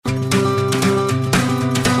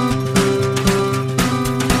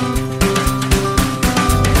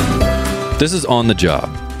This is On the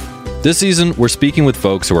Job. This season, we're speaking with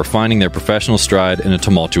folks who are finding their professional stride in a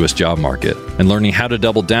tumultuous job market and learning how to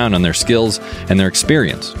double down on their skills and their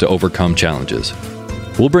experience to overcome challenges.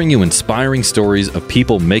 We'll bring you inspiring stories of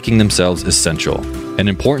people making themselves essential, an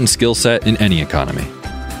important skill set in any economy.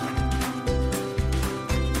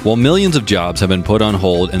 While millions of jobs have been put on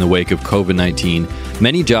hold in the wake of COVID-19,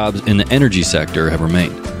 many jobs in the energy sector have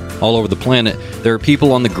remained. All over the planet, there are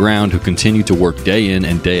people on the ground who continue to work day in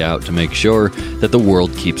and day out to make sure that the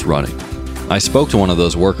world keeps running. I spoke to one of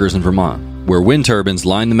those workers in Vermont, where wind turbines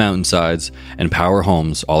line the mountainsides and power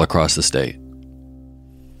homes all across the state.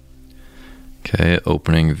 Okay,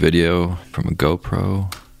 opening video from a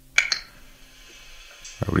GoPro.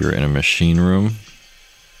 We were in a machine room,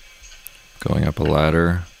 going up a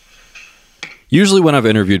ladder. Usually when I've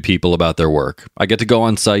interviewed people about their work, I get to go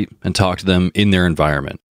on site and talk to them in their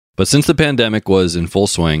environment. But since the pandemic was in full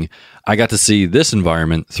swing, I got to see this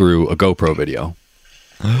environment through a GoPro video.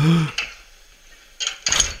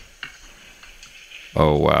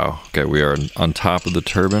 Oh, wow. Okay, we are on top of the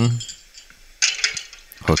turbine,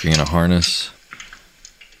 hooking in a harness.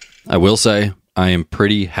 I will say, I am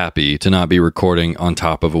pretty happy to not be recording on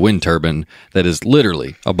top of a wind turbine that is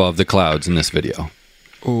literally above the clouds in this video.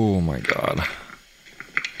 Oh my God.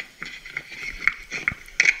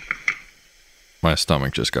 My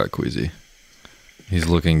stomach just got queasy. He's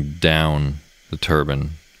looking down the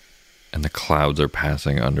turbine and the clouds are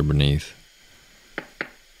passing underneath.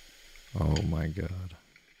 Oh my God.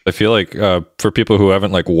 I feel like for people who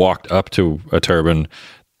haven't walked up to a turbine,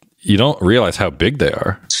 you don't realize how big they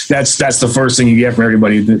are. That's the first thing you get from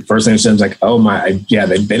everybody. The first thing it says oh my, yeah,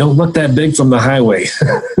 they don't look that big from the highway.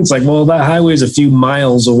 It's well, that highway is a few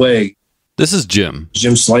miles away. This is Jim.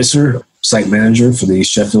 Jim Slicer, site manager for the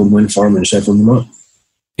Sheffield Wind Farm in Sheffield, Vermont.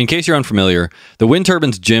 In case you're unfamiliar, the wind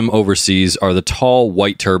turbines Jim oversees are the tall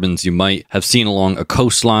white turbines you might have seen along a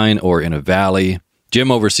coastline or in a valley. Jim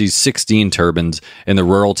oversees 16 turbines in the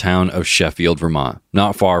rural town of Sheffield, Vermont,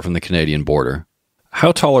 not far from the Canadian border.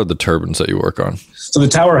 How tall are the turbines that you work on? So the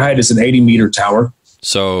tower height is an 80-meter tower.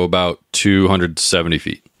 So about 270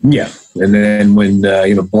 feet. Yeah. And then when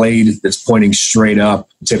the blade that's pointing straight up,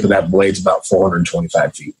 the tip of that blade's about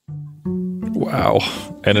 425 feet. Wow.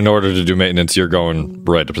 And in order to do maintenance, you're going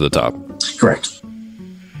right up to the top. Correct.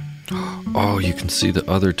 Oh, you can see the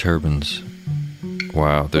other turbines.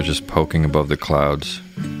 Wow, they're just poking above the clouds.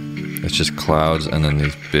 It's just clouds and then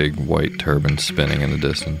these big white turbines spinning in the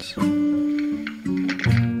distance.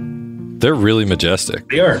 They're really majestic.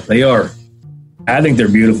 They are. I think they're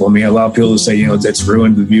beautiful. I mean, a lot of people say, it's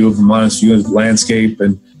ruined the view of Vermont, it's ruined the landscape.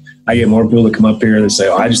 And I get more people to come up here and say,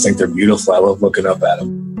 I just think they're beautiful. I love looking up at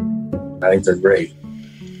them. I think they're great.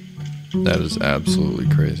 That is absolutely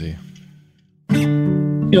crazy.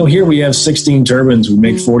 Here we have 16 turbines. We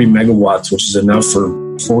make 40 megawatts, which is enough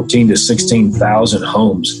for 14 to 16,000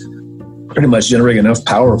 homes. Pretty much generate enough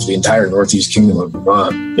power for the entire Northeast Kingdom of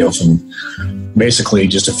Vermont, from basically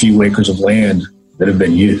just a few acres of land that have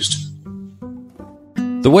been used.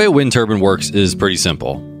 The way a wind turbine works is pretty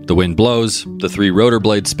simple. The wind blows, the 3 rotor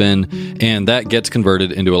blades spin, and that gets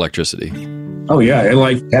converted into electricity. Oh, yeah.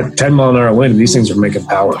 And at 10 mile an hour wind, these things are making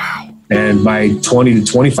power. Wow. And by 20 to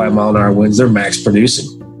 25 mile an hour winds, they're max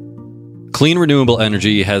producing. Clean renewable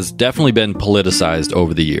energy has definitely been politicized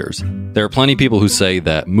over the years. There are plenty of people who say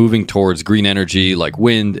that moving towards green energy like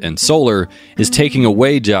wind and solar is taking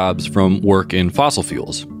away jobs from work in fossil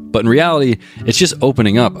fuels. But in reality, it's just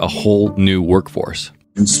opening up a whole new workforce.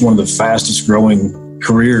 It's one of the fastest growing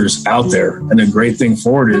careers out there. And the great thing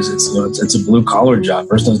for it is it's a blue collar job. A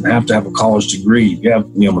person doesn't have to have a college degree. You have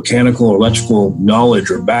mechanical or electrical knowledge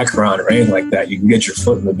or background or anything like that. You can get your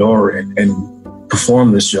foot in the door and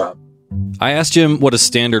perform this job. I asked Jim what a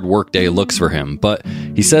standard workday looks for him, but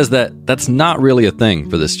he says that that's not really a thing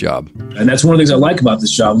for this job. And that's one of the things I like about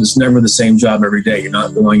this job. It's never the same job every day. You're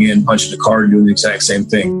not going in, punching a card, and doing the exact same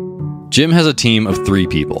thing. Jim has a team of 3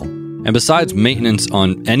 people. And besides maintenance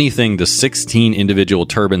on anything the 16 individual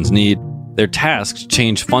turbines need, their tasks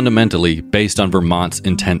change fundamentally based on Vermont's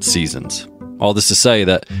intense seasons. All this to say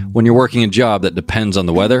that when you're working a job that depends on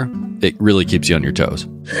the weather, it really keeps you on your toes.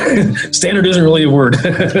 Standard isn't really a word.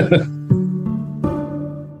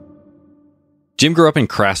 Jim grew up in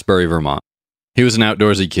Craftsbury, Vermont. He was an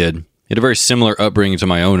outdoorsy kid. He had a very similar upbringing to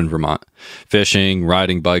my own in Vermont. Fishing,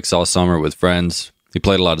 riding bikes all summer with friends. He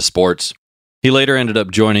played a lot of sports. He later ended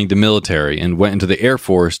up joining the military and went into the Air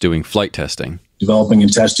Force doing flight testing. Developing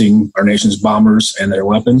and testing our nation's bombers and their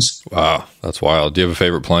weapons. Wow, that's wild. Do you have a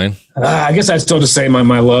favorite plane? I guess I'd still just say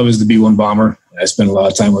my love is the B-1 bomber. I spent a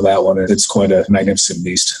lot of time with that one. It's quite a magnificent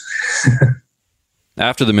beast.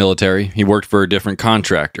 After the military, he worked for different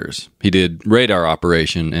contractors. He did radar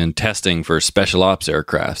operation and testing for special ops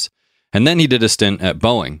aircrafts. And then he did a stint at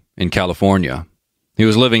Boeing in California. He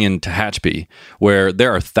was living in Tehachapi, where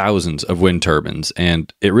there are thousands of wind turbines,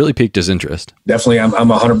 and it really piqued his interest. Definitely, I'm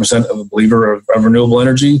 100% of a believer of renewable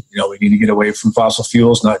energy. We need to get away from fossil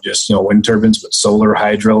fuels, not just wind turbines, but solar,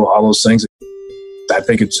 hydro, all those things. I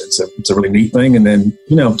think it's a really neat thing. And then,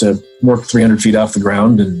 to work 300 feet off the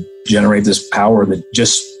ground and generate this power that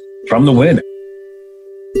just from the wind.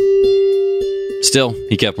 Still,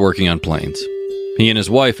 he kept working on planes. He and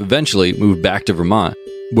his wife eventually moved back to Vermont,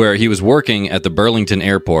 where he was working at the Burlington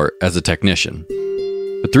Airport as a technician.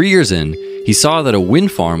 But 3 years in, he saw that a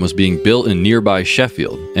wind farm was being built in nearby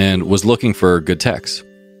Sheffield and was looking for good techs.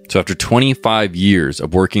 So after 25 years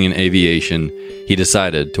of working in aviation, he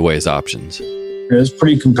decided to weigh his options. It was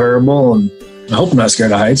pretty comparable, and I hope I'm not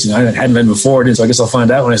scared of heights. I hadn't been before, so I guess I'll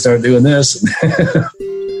find out when I start doing this.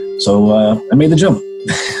 So I made the jump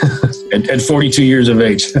at 42 years of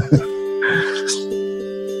age.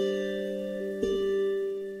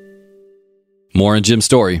 More on Jim's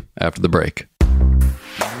story after the break.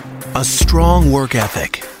 A strong work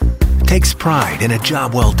ethic, takes pride in a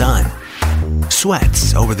job well done,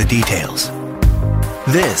 sweats over the details.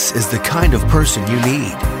 This is the kind of person you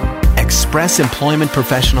need. Express Employment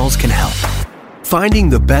Professionals can help. Finding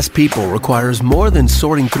the best people requires more than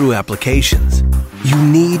sorting through applications. You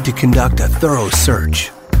need to conduct a thorough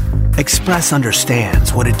search. Express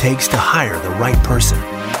understands what it takes to hire the right person.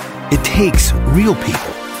 It takes real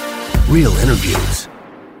people, real interviews.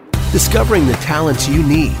 Discovering the talents you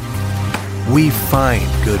need. We find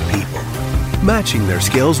good people, matching their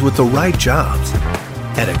skills with the right jobs.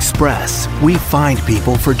 At Express, we find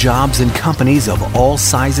people for jobs in companies of all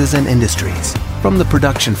sizes and industries, from the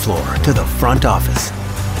production floor to the front office.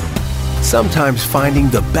 Sometimes finding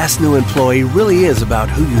the best new employee really is about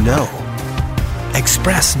who you know.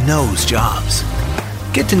 Express knows jobs.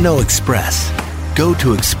 Get to know Express. Go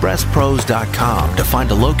to expresspros.com to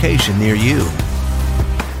find a location near you.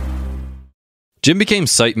 Jim became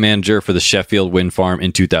site manager for the Sheffield Wind Farm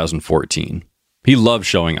in 2014. He loved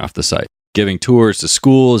showing off the site, giving tours to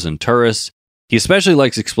schools and tourists. He especially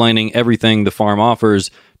likes explaining everything the farm offers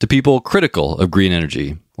to people critical of green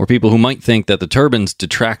energy, or people who might think that the turbines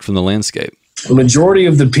detract from the landscape. The majority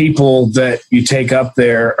of the people that you take up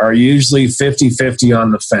there are usually 50-50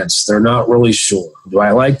 on the fence. They're not really sure. Do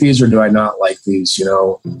I like these or do I not like these?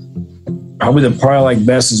 Probably the part I like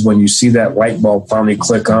best is when you see that light bulb finally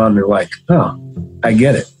click on. They're like, oh, I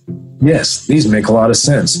get it. Yes, these make a lot of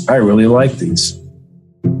sense. I really like these.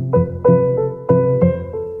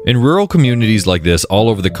 In rural communities like this all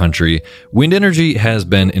over the country, wind energy has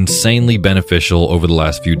been insanely beneficial over the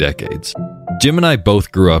last few decades. Jim and I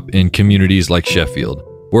both grew up in communities like Sheffield,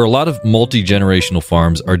 where a lot of multi-generational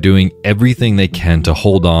farms are doing everything they can to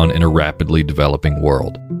hold on in a rapidly developing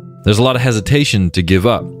world. There's a lot of hesitation to give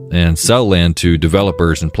up and sell land to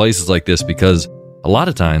developers in places like this because a lot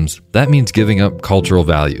of times that means giving up cultural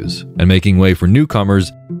values and making way for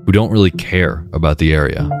newcomers who don't really care about the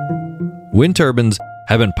area. Wind turbines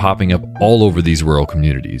have been popping up all over these rural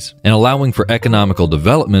communities and allowing for economical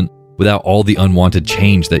development without all the unwanted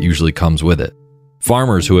change that usually comes with it.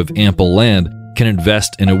 Farmers who have ample land can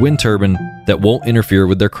invest in a wind turbine that won't interfere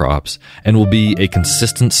with their crops and will be a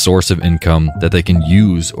consistent source of income that they can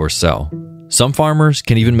use or sell. Some farmers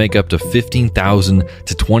can even make up to $15,000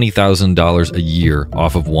 to $20,000 a year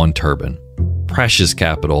off of one turbine. Precious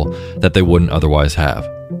capital that they wouldn't otherwise have.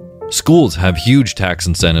 Schools have huge tax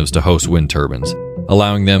incentives to host wind turbines,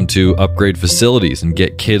 allowing them to upgrade facilities and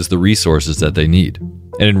get kids the resources that they need.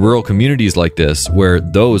 And in rural communities like this, where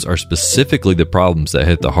those are specifically the problems that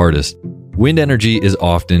hit the hardest, wind energy is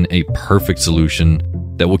often a perfect solution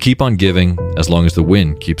that will keep on giving as long as the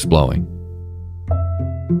wind keeps blowing.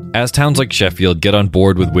 As towns like Sheffield get on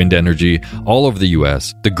board with wind energy all over the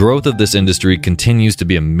US, the growth of this industry continues to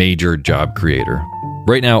be a major job creator.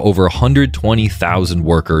 Right now, over 120,000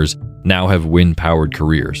 workers now have wind-powered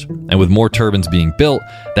careers. And with more turbines being built,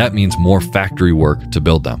 that means more factory work to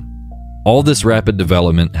build them. All this rapid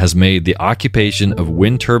development has made the occupation of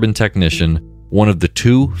wind turbine technician one of the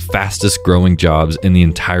two fastest growing jobs in the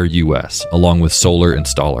entire US, along with solar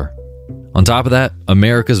installer. On top of that,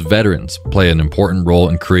 America's veterans play an important role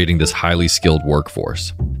in creating this highly skilled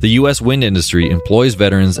workforce. The US wind industry employs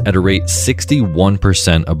veterans at a rate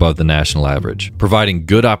 61% above the national average, providing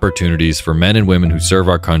good opportunities for men and women who serve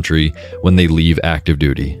our country when they leave active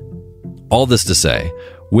duty. All this to say,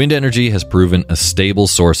 wind energy has proven a stable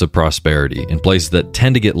source of prosperity in places that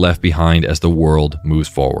tend to get left behind as the world moves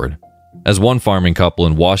forward. As one farming couple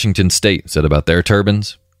in Washington state said about their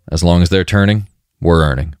turbines, as long as they're turning, we're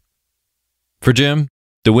earning. For Jim,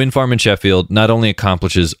 the wind farm in Sheffield not only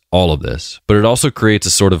accomplishes all of this, but it also creates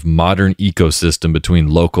a sort of modern ecosystem between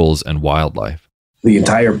locals and wildlife. The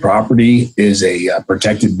entire property is a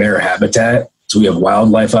protected bear habitat. So we have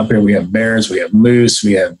wildlife up here. We have bears, we have moose,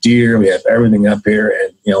 we have deer, we have everything up here.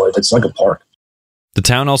 And, it's like a park. The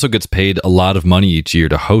town also gets paid a lot of money each year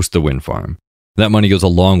to host the wind farm. That money goes a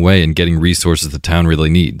long way in getting resources the town really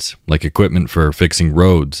needs, like equipment for fixing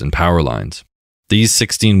roads and power lines. These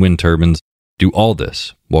 16 wind turbines do all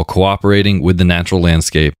this while cooperating with the natural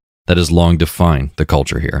landscape that has long defined the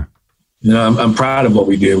culture here. I'm proud of what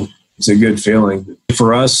we do. It's a good feeling.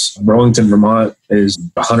 For us, Burlington, Vermont is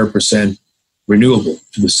 100% renewable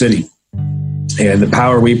to the city. And the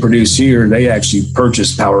power we produce here, they actually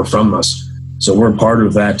purchase power from us. So we're part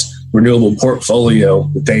of that renewable portfolio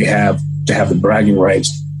that they have to have the bragging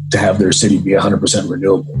rights to have their city be 100%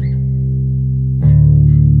 renewable.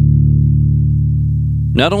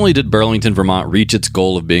 Not only did Burlington, Vermont reach its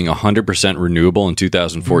goal of being 100% renewable in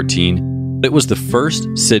 2014, it was the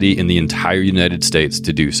first city in the entire United States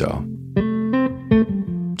to do so.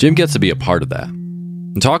 Jim gets to be a part of that.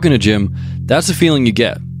 And talking to Jim, that's the feeling you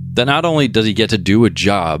get, that not only does he get to do a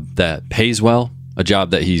job that pays well, a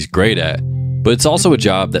job that he's great at, but it's also a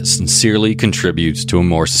job that sincerely contributes to a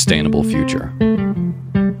more sustainable future.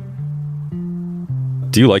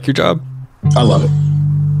 Do you like your job? I love it.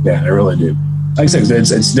 Yeah, I really do. Like I said,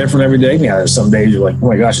 it's different every day. Yeah, there's some days you're like, oh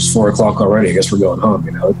my gosh, it's 4:00 already. I guess we're going home,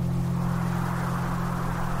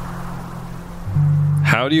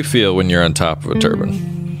 How do you feel when you're on top of a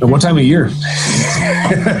turbine? And what time of year?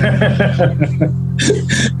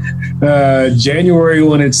 January,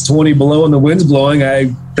 when it's 20 below and the wind's blowing, I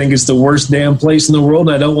think it's the worst damn place in the world,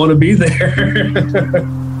 and I don't want to be there.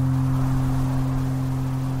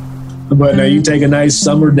 But you take a nice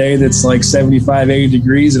summer day that's like 75, 80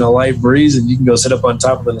 degrees and a light breeze, and you can go sit up on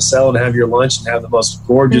top of the nacelle and have your lunch and have the most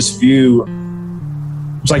gorgeous view.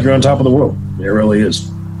 It's like you're on top of the world. It really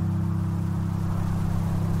is.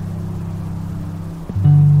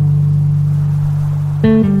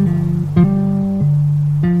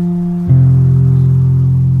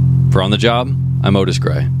 For On the Job, I'm Otis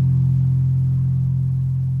Gray.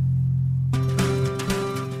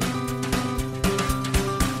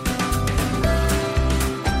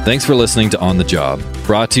 Thanks for listening to On the Job,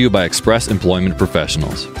 brought to you by Express Employment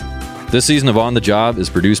Professionals. This season of On the Job is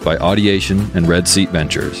produced by Audiation and Red Seat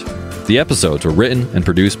Ventures. The episodes were written and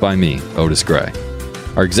produced by me, Otis Gray.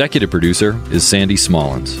 Our executive producer is Sandy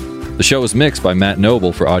Smallins. The show is mixed by Matt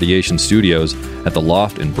Noble for Audiation Studios at The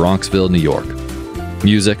Loft in Bronxville, New York.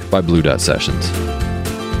 Music by Blue Dot Sessions.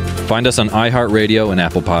 Find us on iHeartRadio and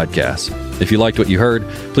Apple Podcasts. If you liked what you heard,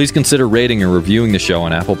 please consider rating and reviewing the show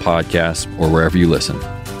on Apple Podcasts or wherever you listen.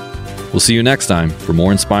 We'll see you next time for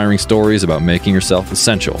more inspiring stories about making yourself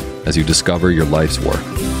essential as you discover your life's work.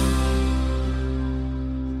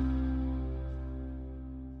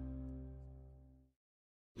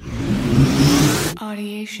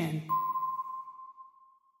 Audiation.